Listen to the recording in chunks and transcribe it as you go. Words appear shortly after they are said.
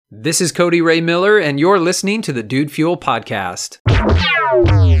This is Cody Ray Miller, and you're listening to the Dude Fuel Podcast.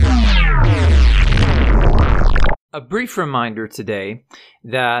 A brief reminder today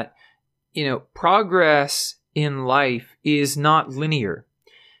that, progress in life is not linear.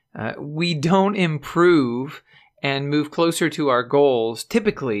 We don't improve and move closer to our goals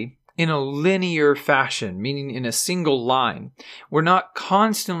typically in a linear fashion, meaning in a single line. We're not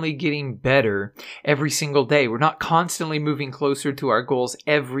constantly getting better every single day. We're not constantly moving closer to our goals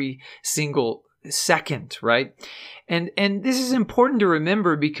every single second, right? And this is important to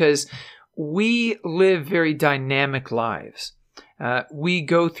remember because we live very dynamic lives. We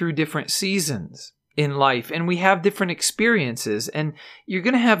go through different seasons in life and we have different experiences, and you're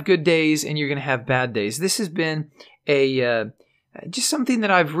going to have good days and you're going to have bad days. This has been just something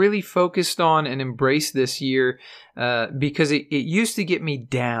that I've really focused on and embraced this year because it used to get me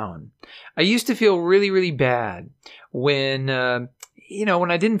down. I used to feel really, really bad when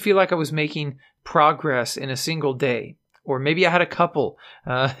I didn't feel like I was making progress in a single day. Or maybe I had a couple,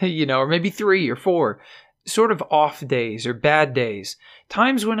 or maybe 3 or 4 sort of off days or bad days.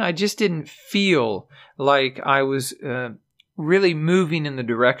 Times when I just didn't feel like I was really moving in the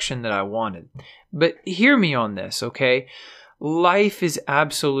direction that I wanted. But hear me on this, okay? Life is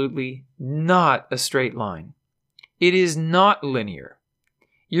absolutely not a straight line. It is not linear.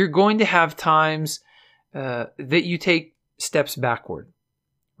 You're going to have times that you take steps backward,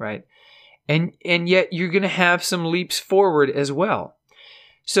 right? And yet you're going to have some leaps forward as well.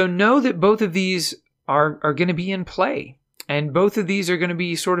 So know that both of these are going to be in play. And both of these are going to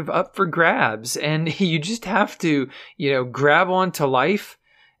be sort of up for grabs. And you just have to, grab onto life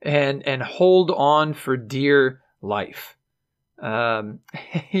and hold on for dear life. I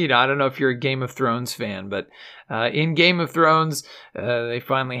don't know if you're a Game of Thrones fan, but in Game of Thrones, they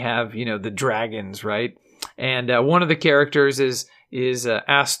finally have, the dragons, right? And one of the characters is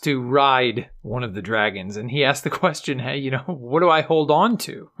asked to ride one of the dragons, and he asked the question, hey, what do I hold on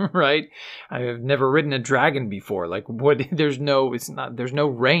to, right? I have never ridden a dragon before. Like, what? There's no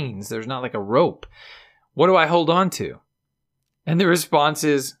reins. There's not like a rope. What do I hold on to? And the response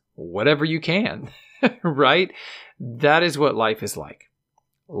is, whatever you can, right? That is what life is like.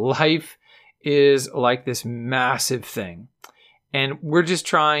 Life is like this massive thing. And we're just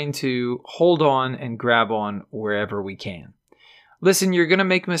trying to hold on and grab on wherever we can. Listen, you're going to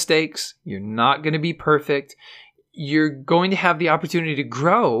make mistakes. You're not going to be perfect. You're going to have the opportunity to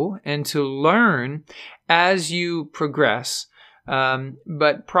grow and to learn as you progress.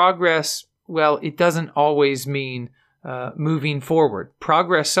 But progress, well, it doesn't always mean moving forward.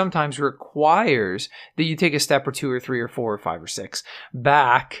 Progress sometimes requires that you take a step or 2 or 3 or 4 or 5 or 6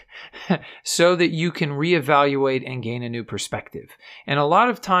 back so that you can reevaluate and gain a new perspective. And a lot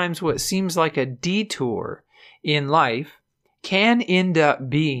of times what seems like a detour in life can end up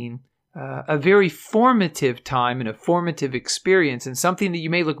being a very formative time and a formative experience, and something that you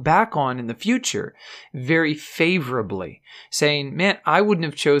may look back on in the future very favorably, saying, man, I wouldn't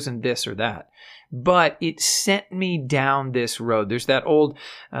have chosen this or that, but it sent me down this road. There's that old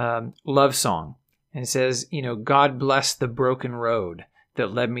love song, and it says, God bless the broken road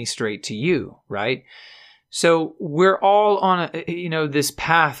that led me straight to you, right? So we're all on this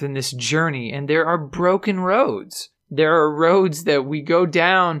path and this journey, and there are broken roads. There are roads that we go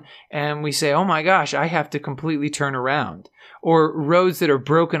down and we say, oh my gosh, I have to completely turn around. Or roads that are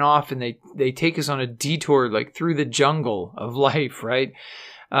broken off and they take us on a detour like through the jungle of life, right?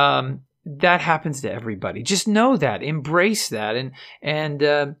 That happens to everybody. Just know that, embrace that. And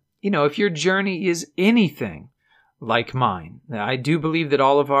if your journey is anything like mine, I do believe that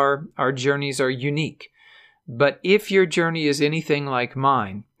all of our journeys are unique. But if your journey is anything like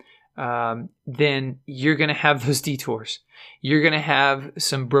mine, then you're going to have those detours. You're going to have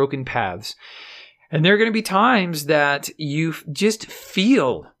some broken paths. And there are going to be times that you just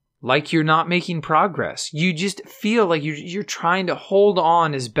feel like you're not making progress. You just feel like you're trying to hold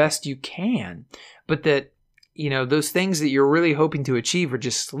on as best you can, but that, those things that you're really hoping to achieve are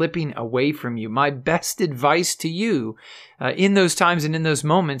just slipping away from you. My best advice to you in those times and in those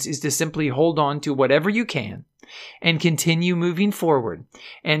moments is to simply hold on to whatever you can and continue moving forward.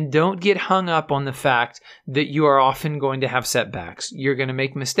 And don't get hung up on the fact that you are often going to have setbacks. You're going to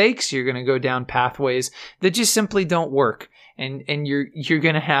make mistakes. You're going to go down pathways that just simply don't work. And you're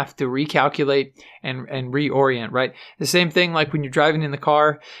going to have to recalculate and reorient, right? The same thing like when you're driving in the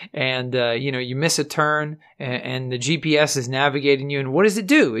car and, you miss a turn and the GPS is navigating you. And what does it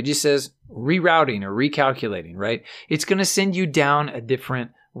do? It just says rerouting or recalculating, right? It's going to send you down a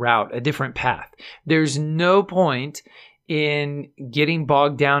different route, a different path. There's no point in getting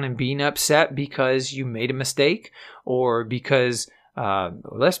bogged down and being upset because you made a mistake or because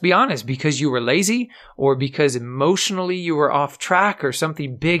Let's be honest, because you were lazy or because emotionally you were off track or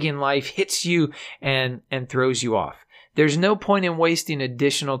something big in life hits you and throws you off. There's no point in wasting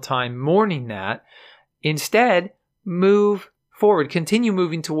additional time mourning that. Instead, move forward. Continue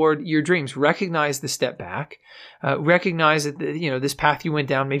moving toward your dreams. Recognize the step back. Recognize that this path you went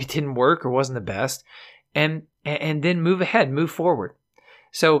down maybe didn't work or wasn't the best, and then move ahead, move forward.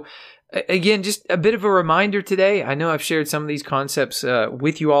 So again, just a bit of a reminder today. I know I've shared some of these concepts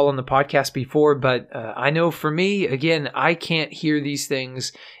with you all on the podcast before, but I know for me, again, I can't hear these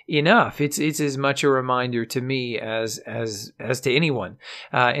things enough. It's as much a reminder to me as to anyone.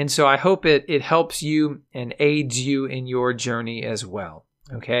 And so I hope it helps you and aids you in your journey as well.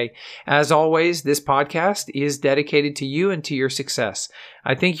 Okay. As always, this podcast is dedicated to you and to your success.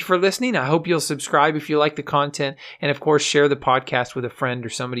 I thank you for listening. I hope you'll subscribe if you like the content. And of course, share the podcast with a friend or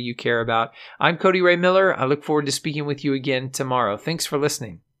somebody you care about. I'm Cody Ray Miller. I look forward to speaking with you again tomorrow. Thanks for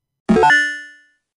listening.